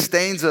 He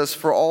sustains us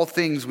for all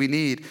things we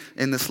need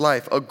in this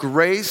life. A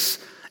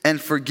grace and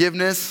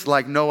forgiveness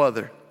like no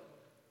other.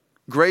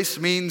 Grace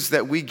means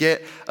that we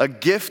get a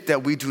gift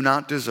that we do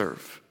not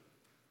deserve.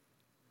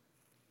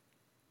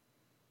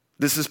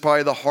 This is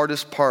probably the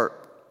hardest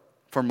part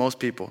for most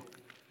people.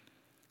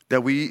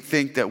 That we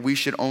think that we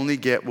should only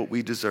get what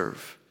we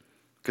deserve.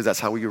 Because that's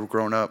how we were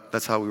grown up.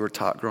 That's how we were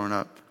taught growing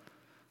up.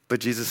 But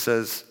Jesus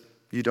says,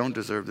 you don't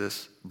deserve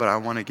this, but I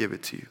want to give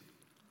it to you.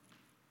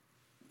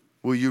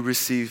 Will you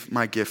receive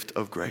my gift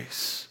of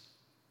grace?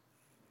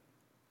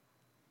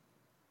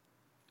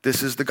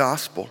 This is the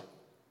gospel.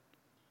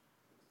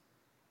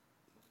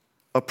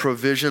 A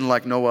provision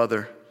like no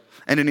other.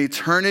 And an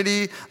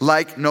eternity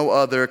like no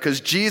other.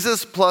 Because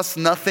Jesus plus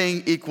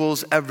nothing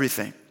equals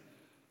everything.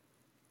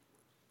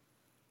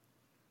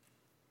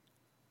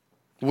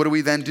 What do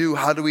we then do?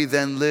 How do we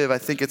then live? I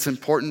think it's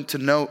important to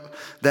note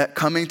that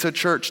coming to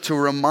church, to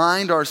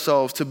remind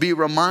ourselves, to be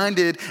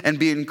reminded and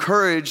be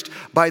encouraged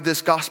by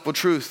this gospel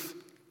truth.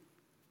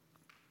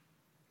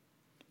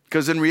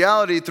 Because in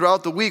reality,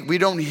 throughout the week, we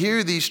don't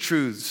hear these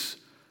truths.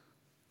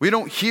 We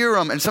don't hear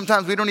them, and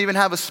sometimes we don't even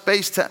have a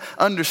space to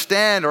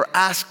understand or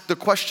ask the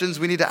questions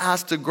we need to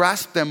ask to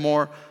grasp them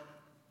more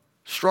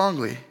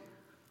strongly.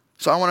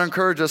 So I want to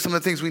encourage us, some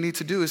of the things we need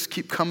to do is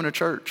keep coming to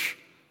church.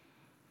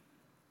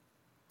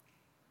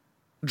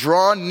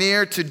 Draw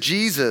near to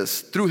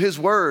Jesus through his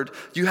word.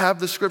 You have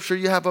the scripture,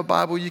 you have a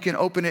Bible, you can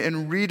open it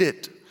and read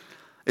it.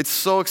 It's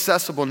so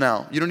accessible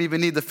now. You don't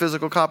even need the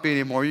physical copy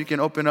anymore. You can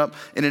open up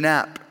in an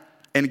app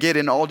and get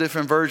in all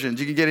different versions.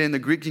 You can get it in the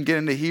Greek, you can get it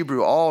in the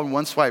Hebrew, all in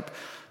one swipe.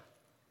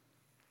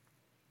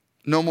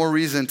 No more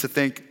reason to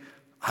think,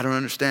 I don't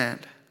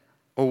understand,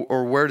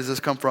 or where does this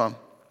come from?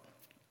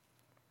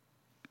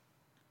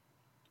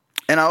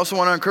 And I also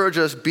want to encourage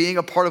us, being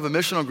a part of a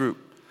missional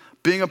group.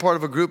 Being a part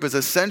of a group is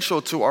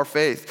essential to our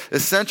faith,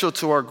 essential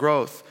to our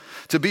growth.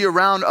 To be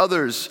around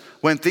others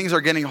when things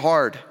are getting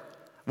hard,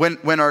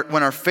 when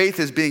our faith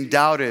is being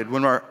doubted,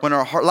 when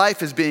our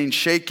life is being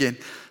shaken,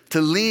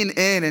 to lean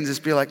in and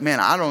just be like, man,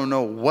 I don't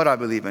know what I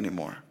believe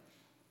anymore.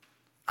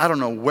 I don't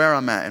know where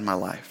I'm at in my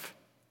life.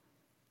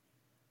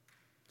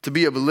 To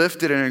be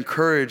uplifted and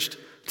encouraged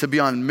to be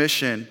on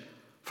mission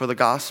for the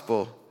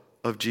gospel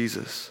of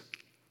Jesus.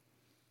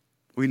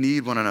 We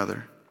need one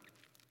another.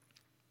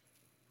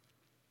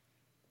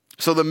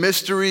 So the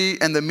mystery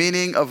and the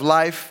meaning of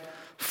life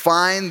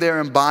find their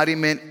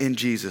embodiment in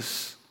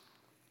Jesus.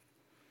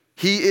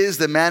 He is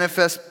the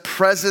manifest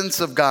presence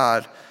of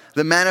God,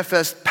 the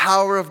manifest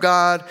power of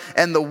God,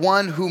 and the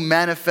one who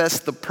manifests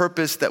the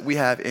purpose that we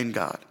have in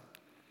God.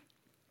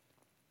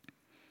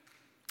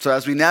 So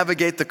as we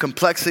navigate the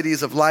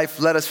complexities of life,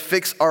 let us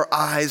fix our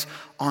eyes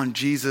on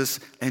Jesus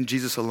and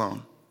Jesus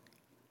alone.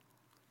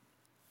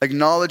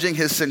 Acknowledging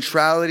his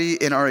centrality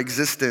in our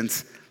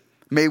existence,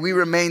 may we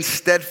remain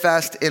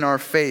steadfast in our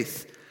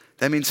faith.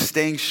 That means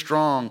staying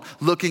strong,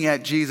 looking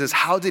at Jesus.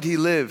 How did he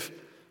live?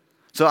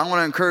 So I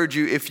want to encourage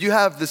you, if you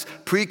have this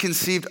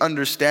preconceived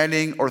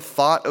understanding or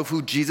thought of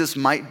who Jesus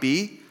might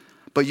be,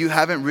 but you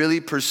haven't really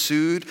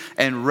pursued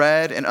and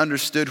read and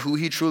understood who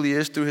he truly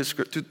is through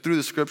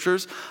the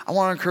scriptures, I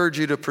want to encourage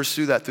you to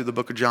pursue that through the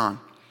book of John.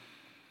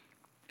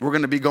 We're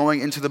going to be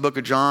going into the book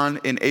of John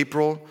in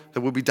April,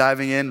 that we'll be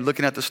diving in,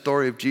 looking at the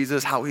story of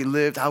Jesus, how he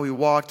lived, how he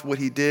walked, what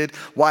he did,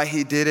 why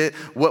he did it,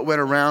 what went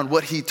around,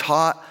 what he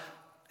taught.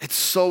 It's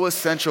so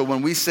essential.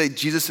 When we say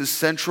Jesus is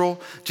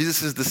central,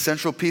 Jesus is the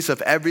central piece of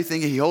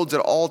everything. He holds it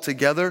all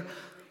together.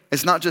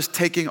 It's not just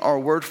taking our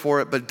word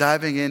for it, but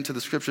diving into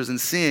the scriptures and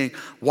seeing,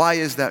 why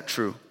is that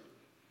true?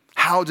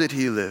 How did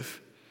he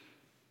live?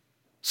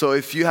 So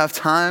if you have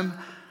time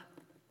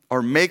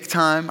or make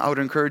time, I would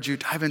encourage you,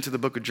 dive into the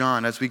book of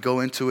John as we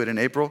go into it in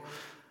April.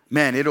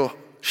 Man, it'll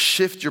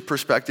shift your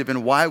perspective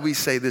and why we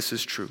say this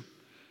is true.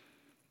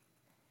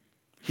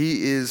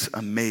 He is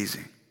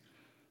amazing.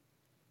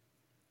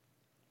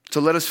 So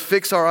let us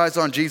fix our eyes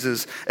on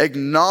Jesus,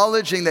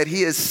 acknowledging that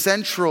he is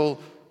central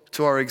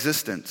to our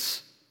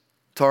existence,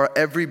 to our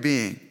every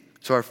being,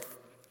 to our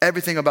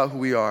everything about who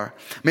we are.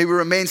 May we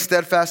remain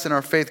steadfast in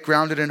our faith,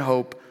 grounded in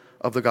hope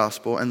of the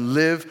gospel, and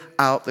live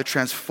out the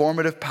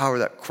transformative power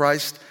that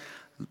Christ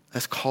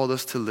has called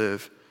us to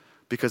live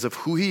because of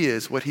who he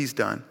is, what he's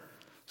done,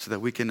 so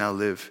that we can now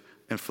live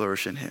and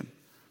flourish in him.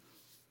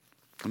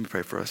 Let me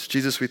pray for us.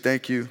 Jesus, we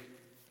thank you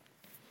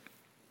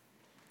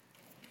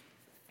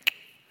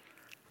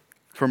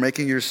for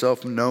making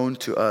yourself known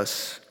to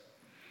us.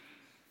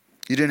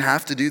 You didn't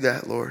have to do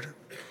that, Lord.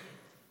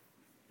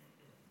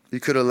 You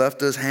could have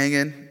left us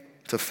hanging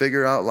to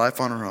figure out life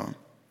on our own.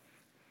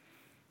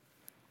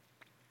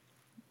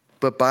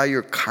 But by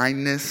your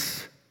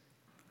kindness,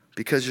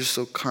 because you're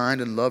so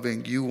kind and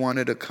loving, you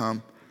wanted to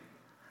come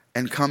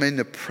in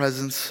the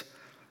presence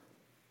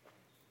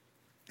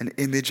and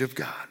image of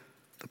God,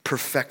 the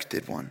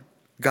perfected one,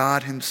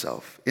 God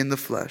himself in the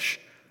flesh,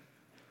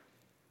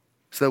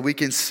 so that we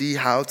can see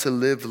how to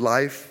live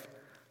life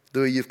the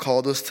way you've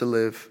called us to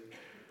live,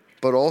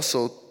 but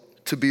also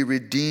to be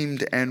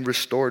redeemed and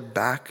restored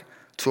back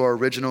to our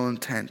original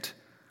intent,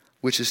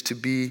 which is to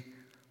be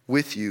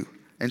with you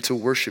and to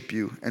worship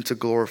you and to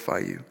glorify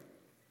you.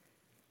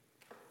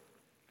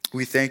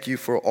 We thank you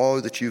for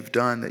all that you've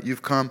done, that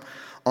you've come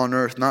on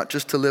earth, not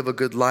just to live a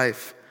good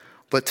life,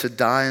 but to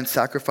die and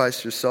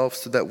sacrifice yourself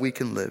so that we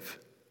can live.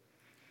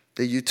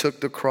 That you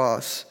took the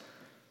cross,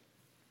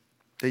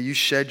 that you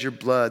shed your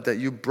blood, that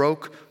you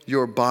broke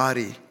your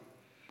body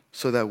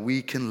so that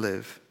we can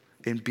live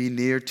and be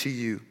near to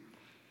you.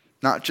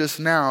 Not just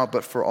now,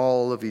 but for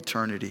all of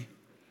eternity.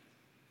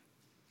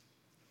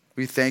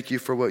 We thank you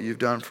for what you've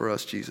done for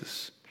us,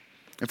 Jesus.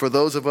 And for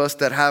those of us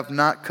that have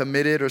not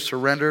committed or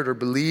surrendered or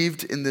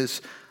believed in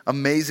this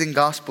amazing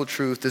gospel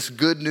truth, this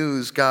good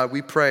news, God,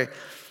 we pray,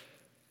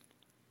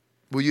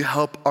 will you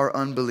help our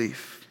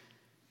unbelief?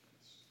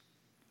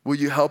 Will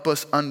you help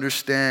us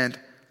understand?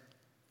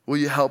 Will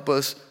you help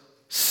us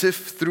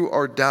sift through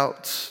our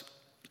doubts?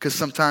 Because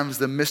sometimes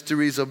the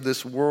mysteries of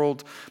this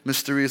world,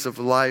 mysteries of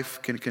life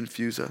can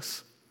confuse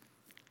us.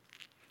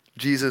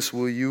 Jesus,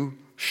 will you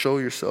show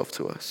yourself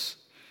to us?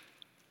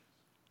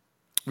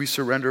 We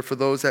surrender for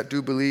those that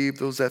do believe,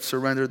 those that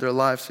surrender their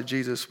lives to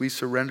Jesus. We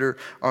surrender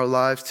our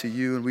lives to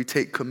you and we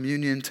take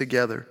communion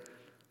together.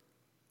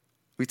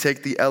 We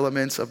take the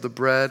elements of the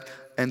bread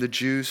and the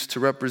juice to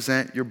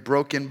represent your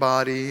broken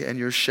body and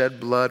your shed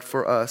blood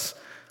for us.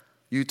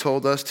 You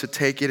told us to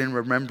take it in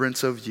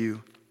remembrance of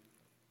you.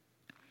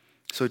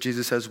 So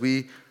Jesus, as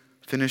we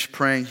finish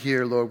praying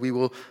here, Lord, we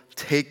will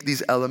take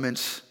these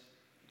elements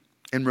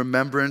in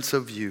remembrance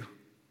of you.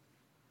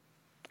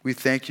 We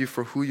thank you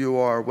for who you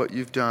are, what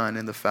you've done,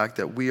 and the fact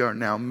that we are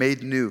now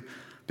made new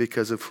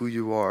because of who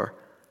you are.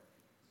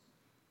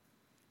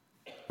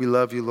 We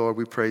love you, Lord.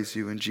 We praise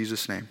you in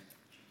Jesus' name.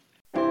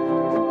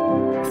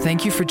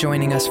 Thank you for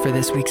joining us for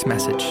this week's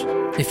message.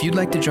 If you'd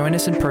like to join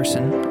us in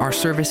person, our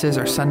services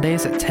are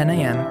Sundays at 10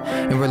 a.m.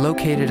 and we're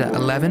located at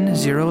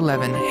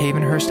 11011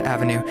 Havenhurst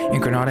Avenue in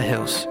Granada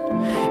Hills.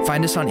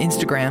 Find us on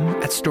Instagram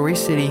at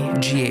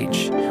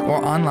StoryCityGH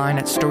or online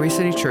at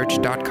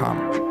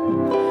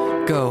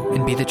StoryCityChurch.com. Go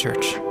and be the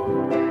church.